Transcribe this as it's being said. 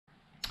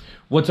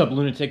What's up,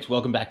 lunatics?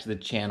 Welcome back to the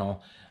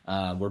channel.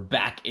 We're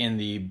back in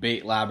the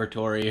bait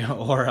laboratory,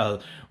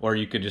 or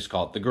you could just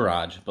call it the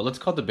garage. But let's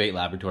call it the bait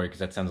laboratory because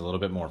that sounds a little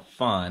bit more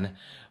fun.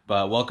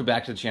 But welcome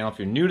back to the channel. If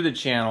you're new to the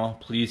channel,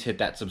 please hit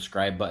that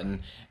subscribe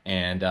button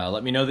and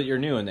let me know that you're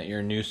new and that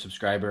you're a new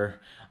subscriber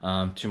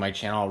to my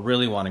channel. I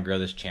really want to grow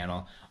this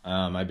channel.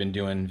 I've been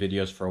doing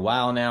videos for a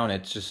while now, and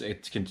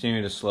it's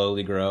continuing to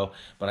slowly grow,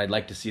 but I'd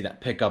like to see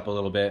that pick up a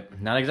little bit.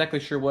 Not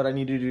exactly sure what I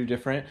need to do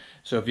different,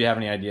 so if you have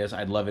any ideas,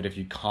 I'd love it if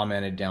you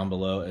commented down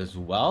below as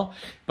well.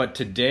 But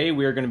today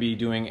we're going to be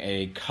doing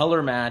a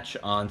color match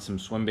on some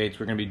swim baits.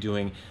 We're going to be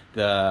doing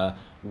the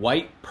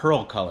white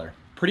pearl color.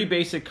 Pretty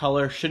basic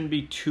color, shouldn't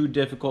be too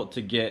difficult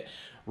to get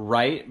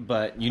right,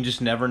 but you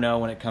just never know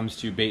when it comes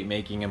to bait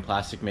making and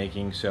plastic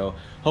making. So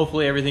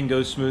hopefully everything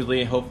goes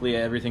smoothly, hopefully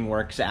everything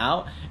works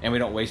out, and we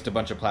don't waste a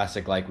bunch of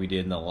plastic like we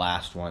did in the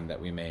last one that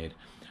we made.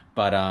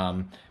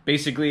 But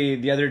basically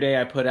the other day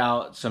I put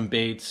out some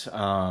baits,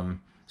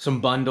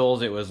 some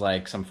bundles. It was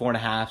like some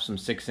 4.5, some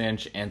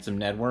 6-inch, and some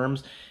Ned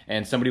worms,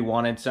 and somebody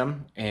wanted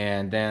some,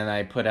 and then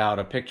I put out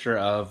a picture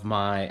of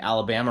my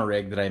Alabama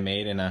rig that I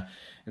made in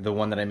the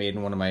one that I made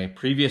in one of my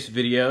previous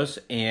videos,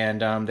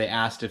 and they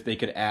asked if they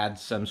could add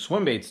some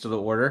swim baits to the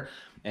order,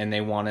 and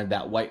they wanted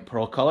that white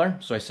pearl color.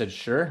 So I said,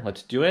 sure,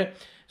 let's do it.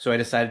 So I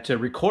decided to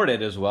record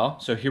it as well.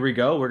 So here we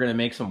go. We're gonna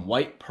make some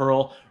white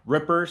pearl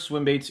Ripper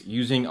swim baits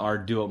using our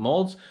do-it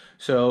molds.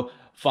 So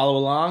follow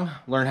along,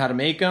 learn how to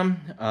make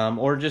them,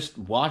 or just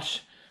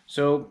watch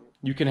so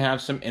you can have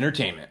some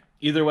entertainment.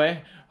 Either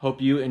way, hope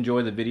you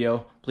enjoy the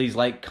video. Please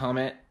like,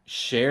 comment,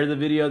 share the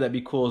video, that'd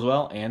be cool as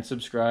well, and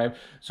subscribe.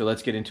 So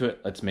let's get into it.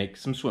 Let's make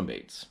some swim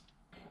baits.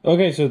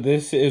 Okay, so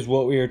this is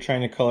what we are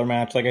trying to color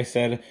match. Like I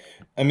said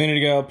a minute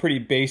ago, pretty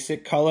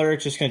basic color.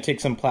 It's just going to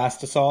take some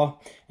plastisol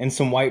and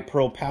some white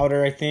pearl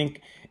powder, I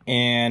think,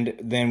 and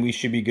then we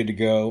should be good to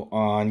go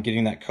on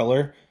getting that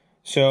color.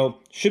 So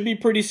should be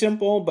pretty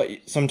simple, but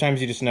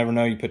sometimes you just never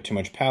know. You put too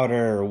much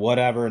powder or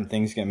whatever and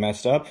things get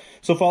messed up.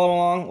 So follow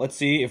along. Let's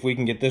see if we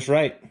can get this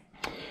right.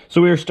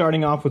 So we are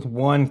starting off with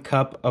 1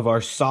 cup of our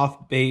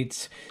soft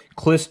baits,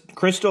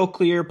 crystal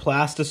clear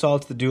plastisol.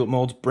 It's the Do It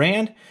Molds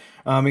brand.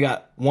 We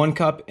got 1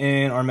 cup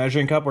in our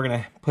measuring cup. We're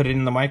gonna put it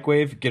in the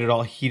microwave, get it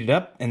all heated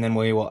up, and then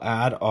we will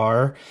add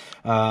our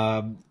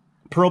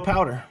pearl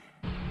powder.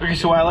 Okay,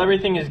 so while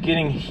everything is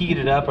getting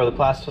heated up, or the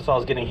plastisol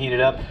is getting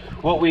heated up,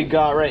 what we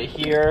got right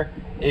here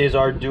is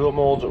our Do It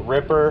Molds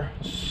Ripper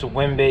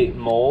swim bait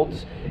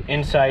molds.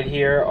 Inside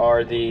here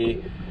are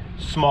the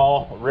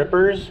small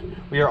rippers.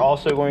 We are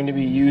also going to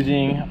be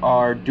using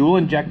our dual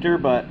injector,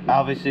 but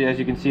obviously, as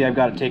you can see, I've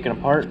got it taken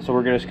apart, so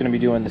we're just going to be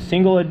doing the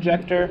single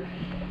injector.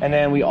 And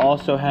then we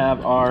also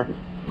have our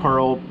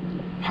pearl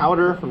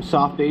powder from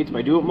Soft Baits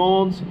by Do It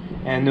Molds,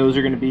 and those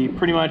are going to be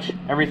pretty much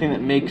everything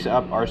that makes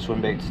up our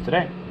swim baits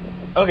today.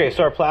 Okay,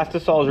 so our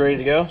plastisol is ready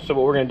to go. So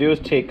what we're going to do is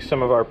take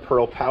some of our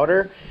pearl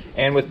powder,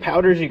 and with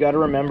powders you got to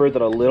remember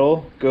that a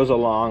little goes a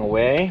long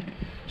way.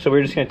 So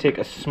we're just going to take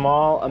a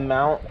small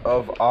amount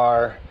of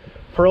our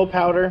pearl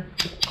powder,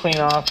 clean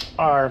off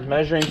our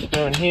measuring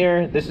spoon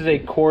here. This is a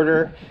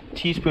 1/4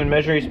 teaspoon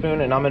measuring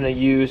spoon, and I'm going to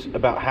use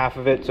about half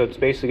of it, so it's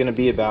basically going to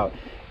be about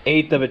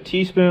 1/8 of a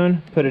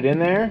teaspoon. Put it in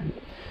there.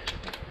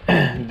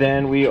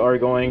 Then we are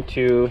going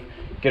to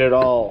get it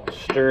all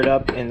stirred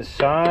up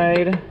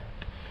inside,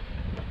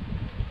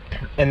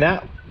 and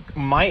that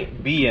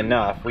might be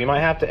enough. We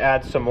might have to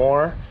add some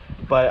more,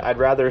 but I'd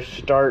rather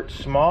start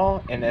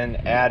small and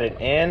then add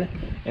it in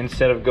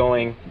instead of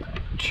going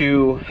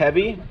too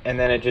heavy and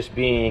then it just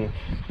being,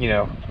 you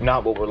know,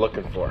 not what we're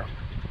looking for.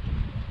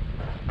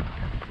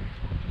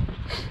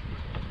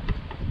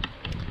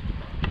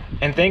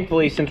 And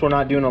thankfully, since we're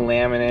not doing a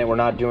laminate, we're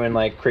not doing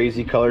like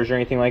crazy colors or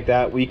anything like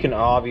that, we can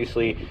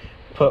obviously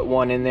put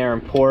one in there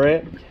and pour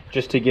it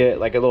just to get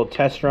like a little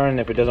test run, and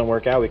if it doesn't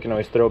work out, we can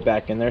always throw it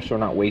back in there so we're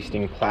not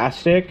wasting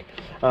plastic.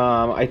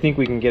 I think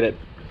we can get it,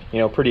 you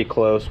know, pretty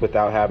close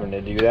without having to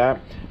do that,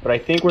 but I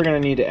think we're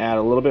going to need to add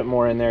a little bit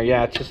more in there.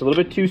 Yeah, it's just a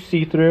little bit too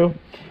see-through,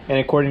 and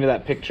according to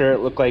that picture, it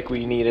looked like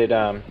we needed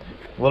a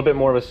little bit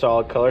more of a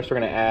solid color, so we're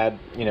going to add,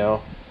 you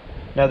know,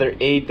 another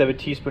 1/8 of a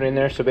teaspoon in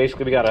there. So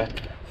basically we got a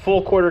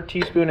full 1/4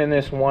 teaspoon in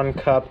this 1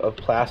 cup of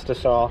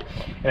plastisol,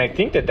 and I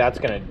think that that's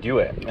going to do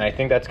it. And I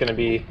think that's going to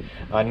be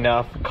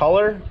enough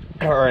color,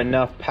 or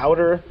enough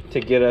powder, to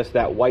get us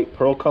that white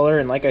pearl color.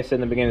 And like I said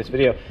in the beginning of this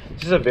video,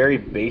 this is a very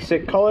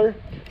basic color,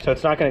 so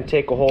it's not going to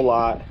take a whole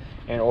lot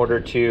in order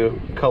to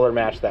color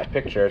match that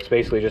picture. It's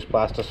basically just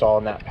plastisol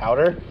and that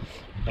powder,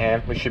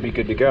 and we should be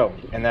good to go.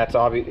 And that's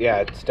obvious. Yeah,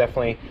 it's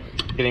definitely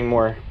getting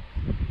more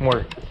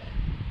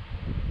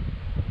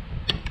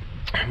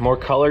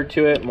color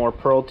to it, more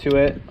pearl to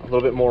it, a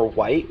little bit more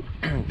white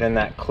than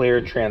that clear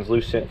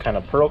translucent kind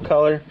of pearl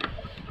color.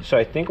 So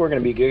I think we're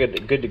going to be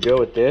good to go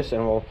with this,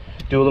 and we'll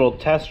do a little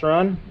test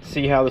run,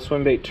 see how the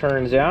swim bait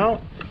turns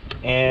out,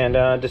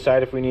 and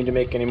decide if we need to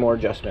make any more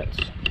adjustments.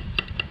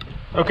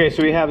 Okay,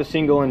 so we have a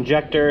single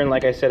injector, and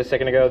like I said a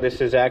second ago, this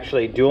is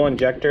actually a dual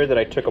injector that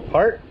I took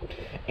apart,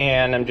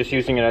 and I'm just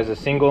using it as a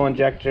single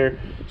injector.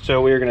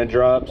 So we're going to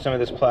drop some of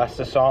this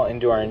plastisol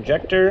into our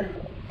injector,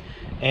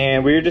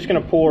 and we're just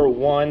going to pour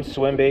one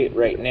swim bait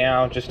right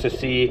now just to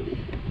see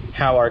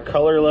how our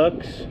color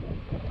looks.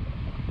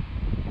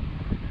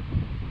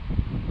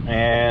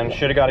 And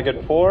should have got a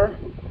good pour.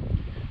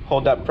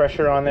 Hold that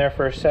pressure on there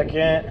for a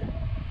second.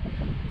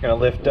 Gonna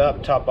lift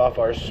up, top off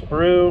our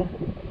sprue,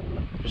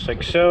 just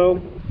like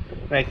so.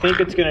 And I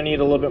think it's gonna need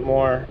a little bit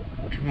more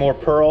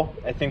pearl.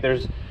 I think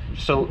there's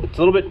it's a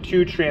little bit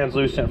too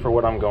translucent for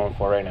what I'm going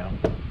for right now.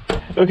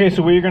 Okay,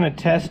 so we're gonna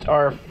test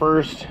our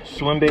first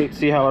swim bait,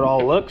 see how it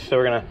all looks. So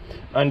we're gonna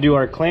undo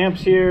our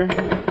clamps here,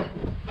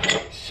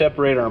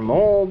 separate our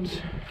molds.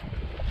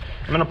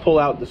 I'm gonna pull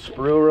out the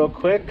sprue real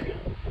quick,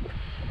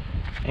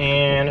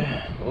 and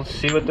let's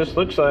see what this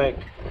looks like.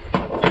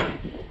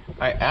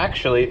 I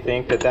actually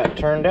think that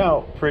turned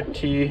out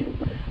pretty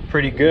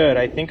good.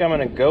 I think I'm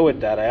gonna go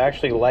with that. I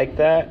actually like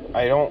that.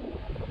 I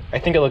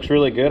think it looks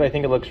really good. I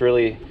think it looks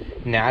really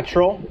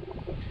natural.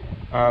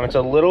 It's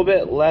a little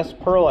bit less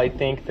pearl, I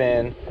think,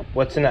 than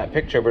what's in that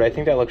picture, but I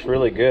think that looks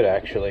really good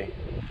actually.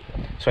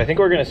 So I think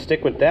we're gonna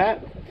stick with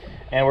that,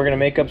 and we're gonna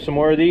make up some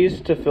more of these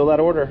to fill that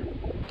order.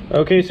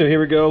 Okay, so here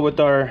we go with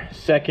our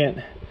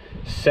second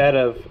set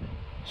of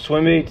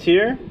swim baits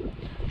here.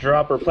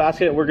 Dropper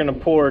plastic. We're gonna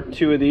pour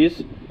 2 of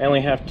these. I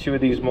only have 2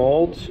 of these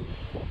molds,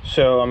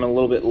 so I'm a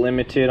little bit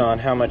limited on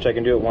how much I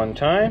can do at one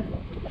time.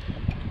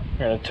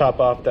 We're gonna top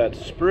off that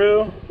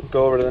sprue,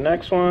 go over to the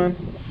next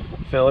one,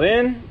 fill it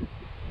in.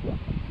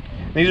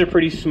 These are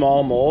pretty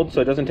small molds,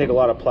 so it doesn't take a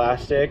lot of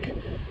plastic,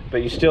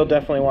 but you still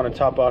definitely want to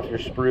top off your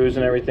sprues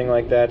and everything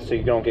like that so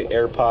you don't get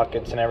air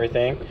pockets and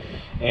everything.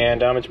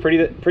 And it's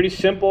pretty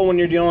simple when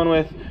you're dealing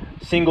with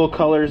single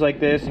colors like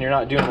this and you're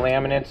not doing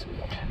laminates.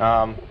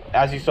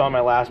 As you saw in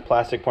my last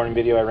plastic pouring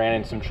video, I ran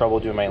into some trouble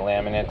doing my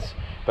laminates,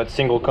 but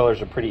single colors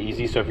are pretty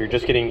easy. So if you're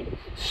just getting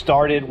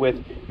started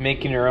with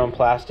making your own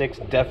plastics,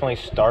 definitely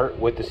start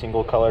with the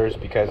single colors,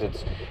 because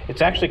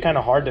it's actually kind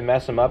of hard to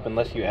mess them up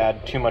unless you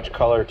add too much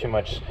color, too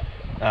much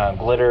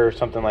glitter or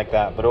something like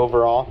that. But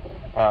overall,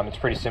 it's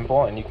pretty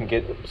simple and you can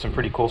get some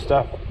pretty cool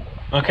stuff.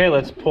 Okay,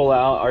 let's pull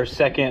out our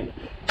second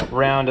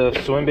round of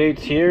swim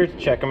baits here.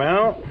 Check them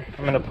out.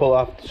 I'm gonna pull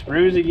off the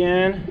sprues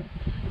again,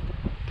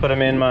 put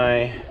them in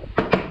my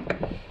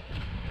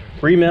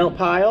remelt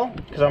pile,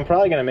 because I'm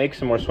probably gonna make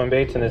some more swim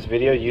baits in this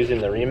video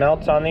using the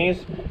remelts on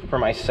these for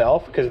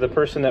myself, because the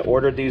person that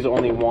ordered these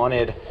only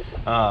wanted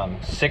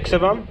 6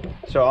 of them.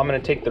 So I'm gonna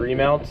take the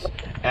remelts,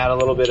 add a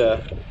little bit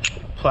of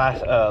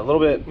a little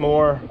bit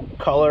more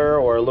color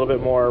or a little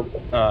bit more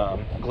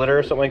glitter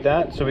or something like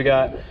that. So we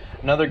got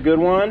another good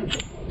one.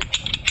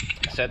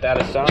 Set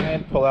that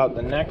aside, pull out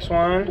the next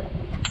one,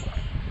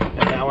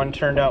 and that one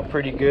turned out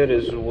pretty good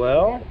as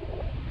well.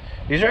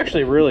 These are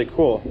actually really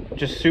cool.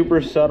 Just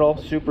super subtle,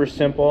 super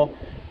simple,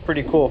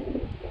 pretty cool.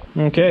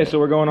 Okay, so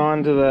we're going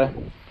on to the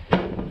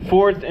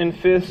 4th and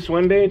 5th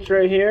swim baits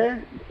right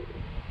here.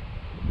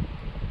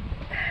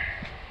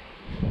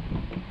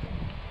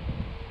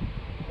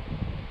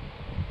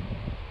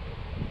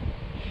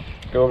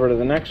 Go over to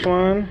the next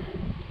one.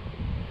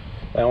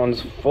 That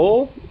one's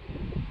full.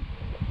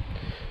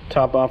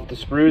 Top off the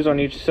sprues on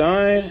each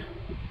side,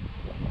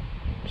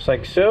 just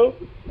like so.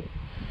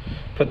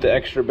 Put the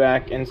extra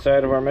back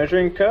inside of our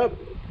measuring cup,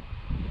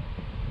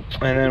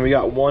 and then we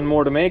got one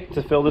more to make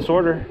to fill this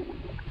order.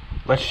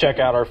 Let's check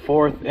out our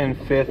 4th and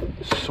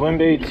 5th swim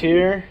baits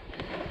here.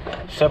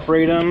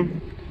 Separate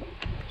them.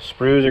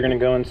 Sprues are going to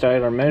go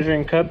inside our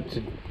measuring cup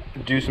to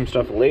do some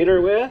stuff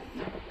later with.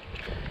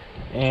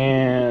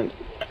 And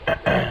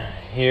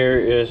here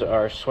is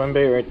our swim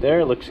bait right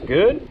there. Looks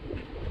good.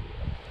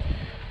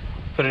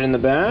 Put it in the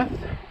bath.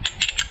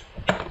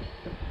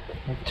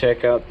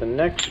 Check out the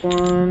next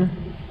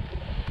one.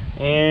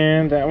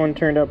 And that one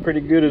turned out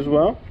pretty good as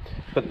well.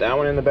 Put that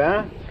one in the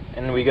bath,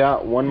 and we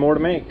got one more to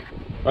make.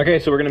 Okay,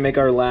 so we're gonna make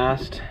our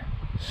last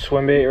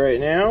swim bait right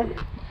now.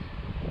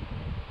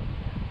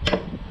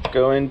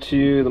 Go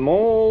into the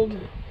mold,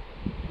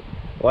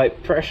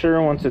 light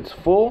pressure once it's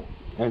full,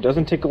 and it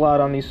doesn't take a lot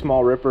on these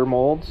small Ripper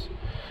molds.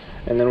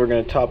 And then we're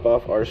gonna top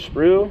off our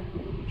sprue,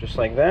 just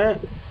like that.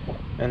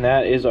 And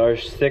that is our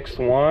 6th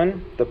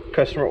one. The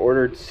customer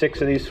ordered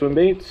 6 of these swim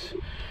baits.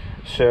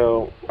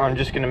 So I'm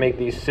just gonna make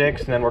these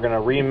 6, and then we're gonna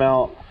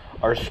remelt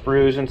our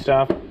sprues and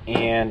stuff,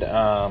 and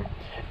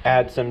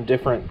add some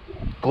different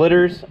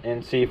glitters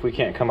and see if we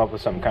can't come up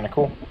with something kind of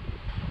cool.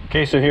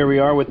 Okay, so here we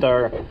are with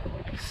our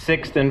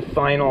 6th and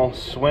final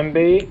swim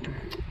bait.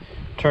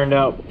 Turned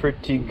out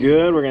pretty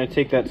good. We're gonna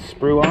take that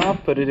sprue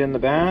off, put it in the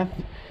bath,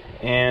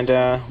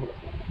 and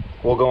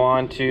we'll go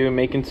on to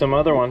making some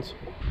other ones.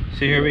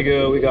 So here we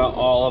go. We got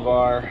all of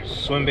our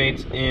swim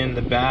baits in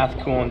the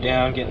bath, cooling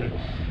down, getting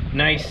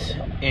nice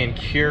and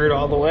cured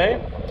all the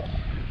way.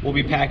 We'll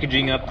be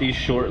packaging up these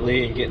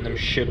shortly and getting them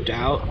shipped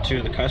out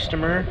to the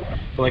customer.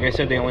 But like I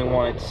said, they only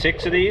wanted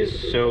 6 of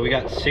these, so we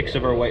got 6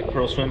 of our white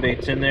pearl swim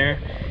baits in there,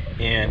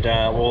 and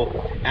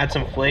we'll add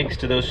some flakes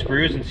to those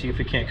sprues and see if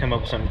we can't come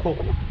up with something cool.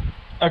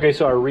 Okay,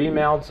 so our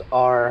remelts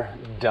are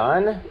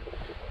done.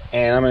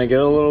 And I'm gonna get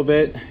a little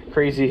bit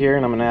crazy here,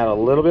 and I'm gonna add a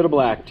little bit of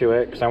black to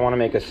it because I want to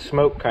make a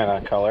smoke kind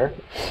of color.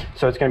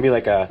 So it's gonna be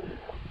like a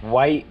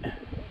white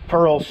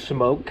pearl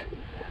smoke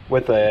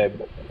with a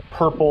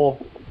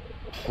purple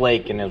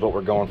flake, and is what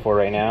we're going for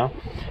right now.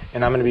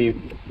 And I'm gonna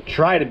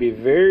try to be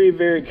very,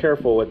 very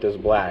careful with this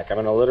black. I'm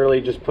gonna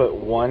literally just put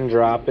one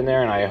drop in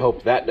there, and I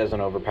hope that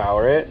doesn't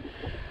overpower it.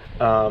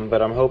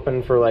 But I'm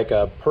hoping for like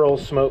a pearl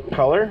smoke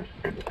color.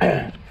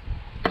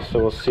 So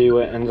we'll see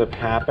what ends up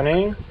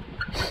happening.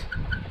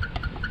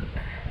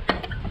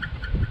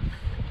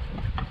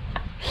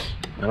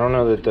 I don't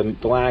know that the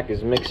black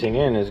is mixing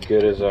in as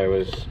good as I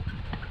was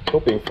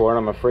hoping for, and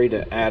I'm afraid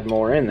to add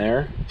more in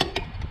there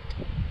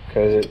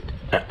because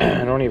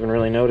I don't even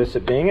really notice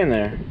it being in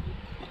there.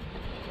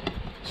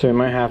 So we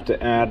might have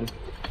to add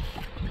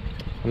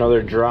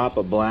another drop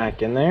of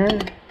black in there.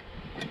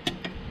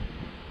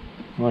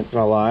 I'm not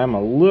gonna lie, I'm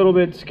a little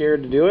bit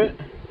scared to do it,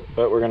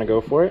 but we're gonna go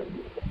for it.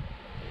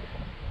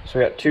 So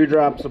we got 2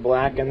 drops of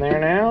black in there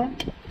now.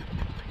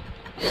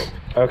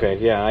 Okay,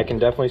 yeah, I can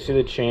definitely see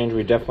the change.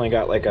 We definitely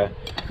got like a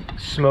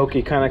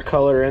smoky kind of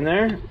color in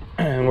there.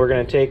 And we're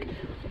gonna take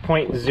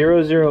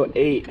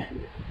 0.008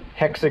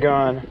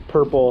 hexagon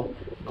purple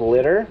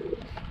glitter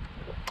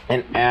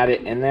and add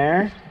it in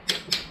there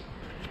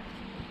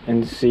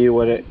and see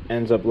what it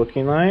ends up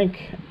looking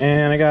like.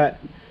 And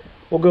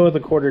we'll go with a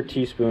 1/4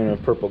 teaspoon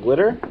of purple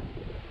glitter,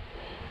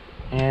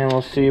 and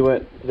we'll see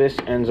what this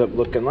ends up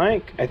looking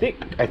like. I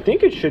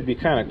think it should be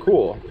kind of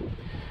cool.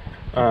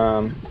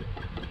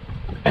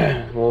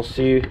 We'll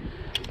see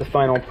the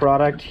final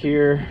product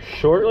here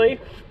shortly,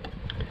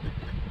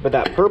 but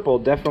that purple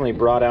definitely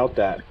brought out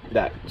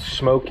that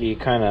smoky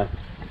kind of,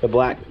 the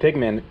black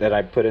pigment that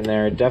I put in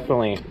there, it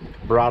definitely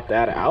brought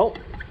that out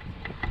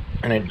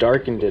and it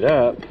darkened it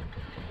up.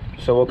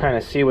 So we'll kind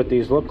of see what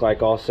these look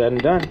like all said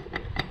and done.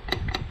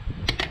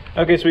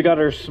 Okay, so we got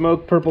our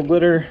smoked purple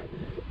glitter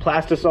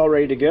plastisol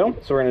ready to go.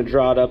 So we're going to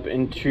draw it up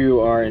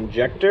into our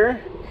injector,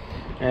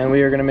 and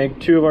we are going to make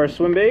 2 of our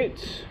swim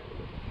baits.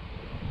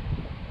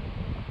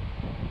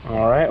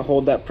 All right,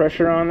 hold that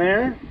pressure on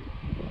there.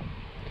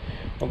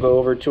 We'll go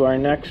over to our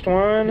next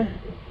one.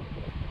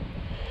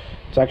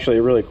 It's actually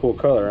a really cool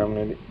color. I'm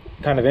going to be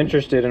kind of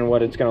interested in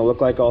what it's going to look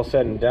like all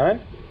said and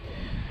done.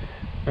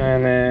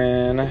 And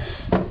then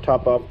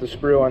top off the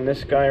sprue on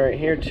this guy right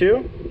here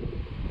too,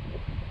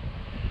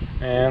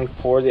 and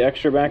pour the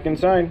extra back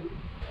inside.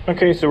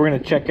 Okay, so we're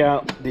going to check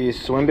out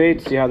these swim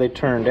baits, see how they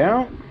turned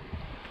out.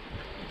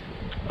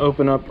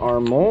 Open up our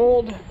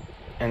mold,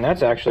 and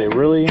that's actually a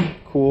really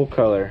cool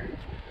color.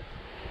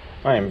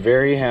 I am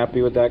very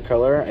happy with that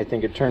color. I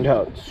think it turned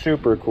out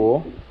super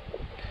cool.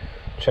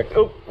 Check,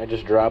 oh, I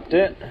just dropped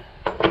it.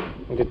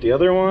 We'll get the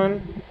other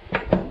one.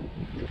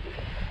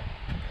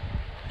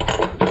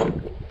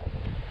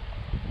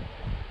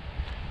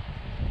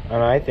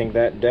 And I think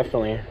that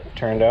definitely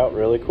turned out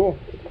really cool.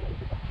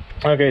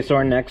 Okay, so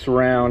our next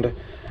round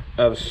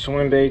of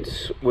swim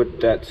baits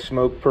with that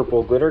smoke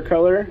purple glitter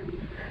color.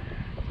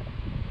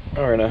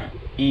 We're gonna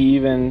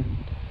even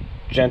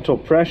gentle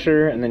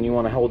pressure, and then you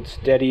want to hold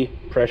steady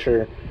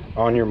pressure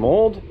on your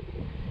mold.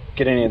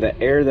 Get any of the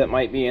air that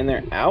might be in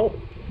there out.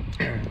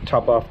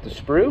 Top off the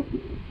sprue.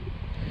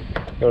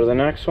 Go to the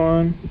next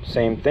one.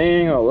 Same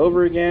thing all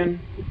over again.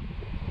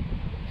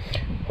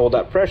 Hold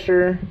that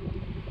pressure,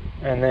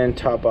 and then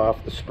top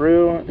off the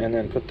sprue, and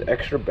then put the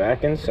extra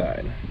back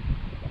inside.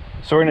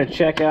 So we're going to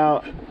check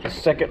out the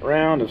second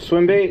round of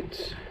swim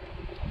baits.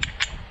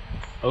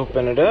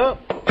 Open it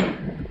up.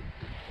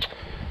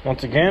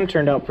 Once again,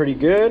 turned out pretty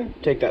good.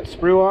 Take that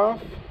sprue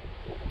off.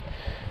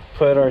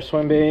 Put our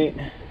swim bait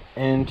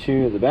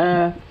into the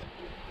bath.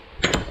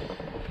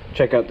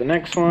 Check out the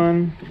next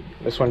one.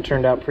 This one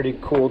turned out pretty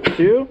cool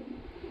too.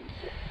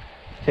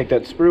 Take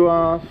that sprue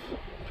off.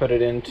 Put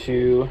it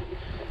into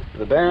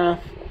the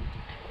bath.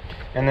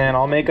 And then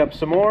I'll make up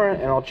some more,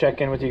 and I'll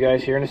check in with you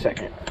guys here in a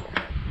second.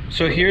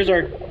 So here's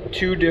our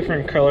 2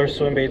 different color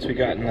swim baits we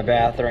got in the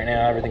bath right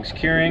now. Everything's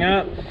curing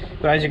up.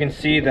 But as you can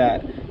see,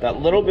 that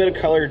little bit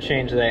of color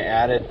change that I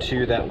added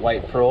to that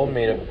white pearl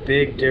made a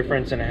big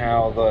difference in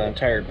how the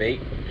entire bait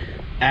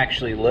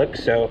actually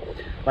looks. So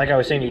like I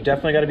was saying, you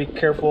definitely got to be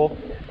careful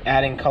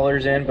adding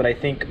colors in, but I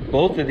think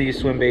both of these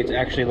swim baits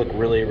actually look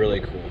really, really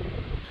cool.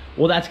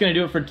 Well, that's gonna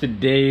do it for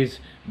today's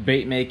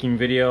bait making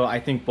video. I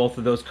think both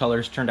of those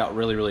colors turned out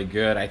really, really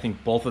good. I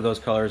think both of those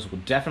colors will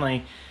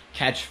definitely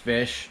catch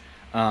fish.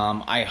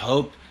 I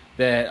hope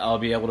that I'll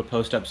be able to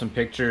post up some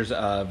pictures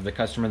of the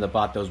customer that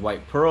bought those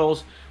white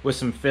pearls with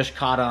some fish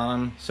caught on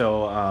them.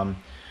 So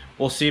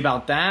we'll see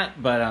about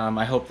that, but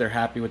I hope they're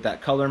happy with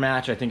that color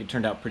match. I think it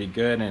turned out pretty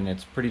good, and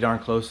it's pretty darn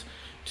close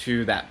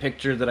to that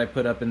picture that I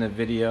put up in the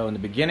video in the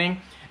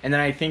beginning. And then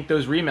I think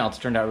those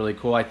remelts turned out really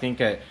cool. I think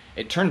it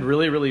turned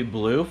really, really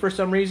blue for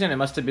some reason. It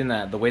must have been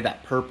the way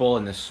that purple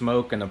and the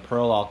smoke and the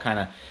pearl all kind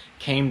of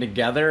came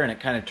together, and it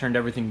kind of turned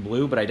everything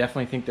blue. But I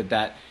definitely think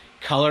that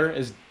color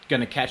is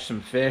gonna catch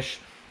some fish.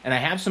 And I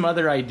have some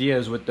other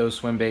ideas with those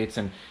swim baits,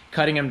 and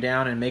cutting them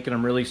down and making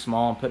them really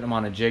small and putting them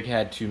on a jig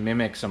head to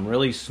mimic some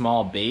really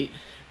small bait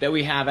that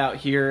we have out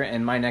here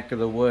in my neck of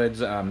the woods.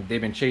 They've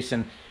been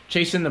chasing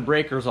the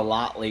breakers a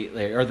lot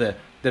lately, or the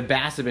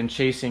bass have been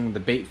chasing the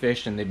bait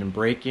fish and they've been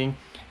breaking.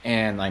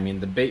 And I mean,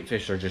 the bait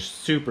fish are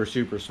just super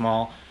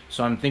small.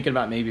 So I'm thinking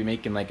about maybe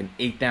making like an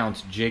 1/8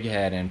 ounce jig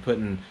head and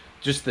putting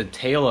just the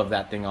tail of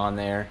that thing on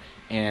there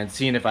and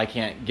seeing if I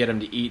can't get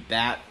them to eat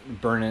that,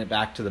 burning it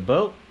back to the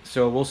boat.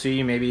 So we'll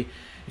see, maybe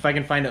if I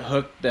can find a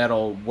hook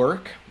that'll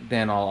work,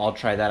 then I'll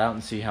try that out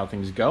and see how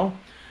things go.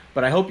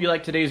 But I hope you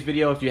liked today's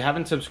video. If you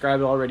haven't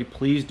subscribed already,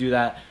 please do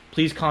that.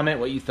 Please comment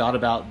what you thought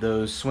about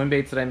those swim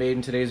baits that I made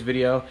in today's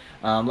video.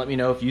 Let me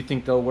know if you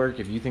think they'll work,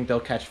 if you think they'll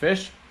catch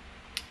fish.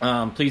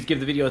 Please give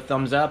the video a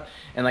thumbs up.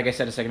 And like I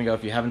said a second ago,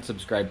 if you haven't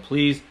subscribed,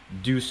 please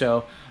do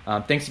so.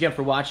 Thanks again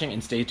for watching,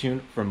 and stay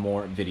tuned for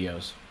more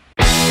videos.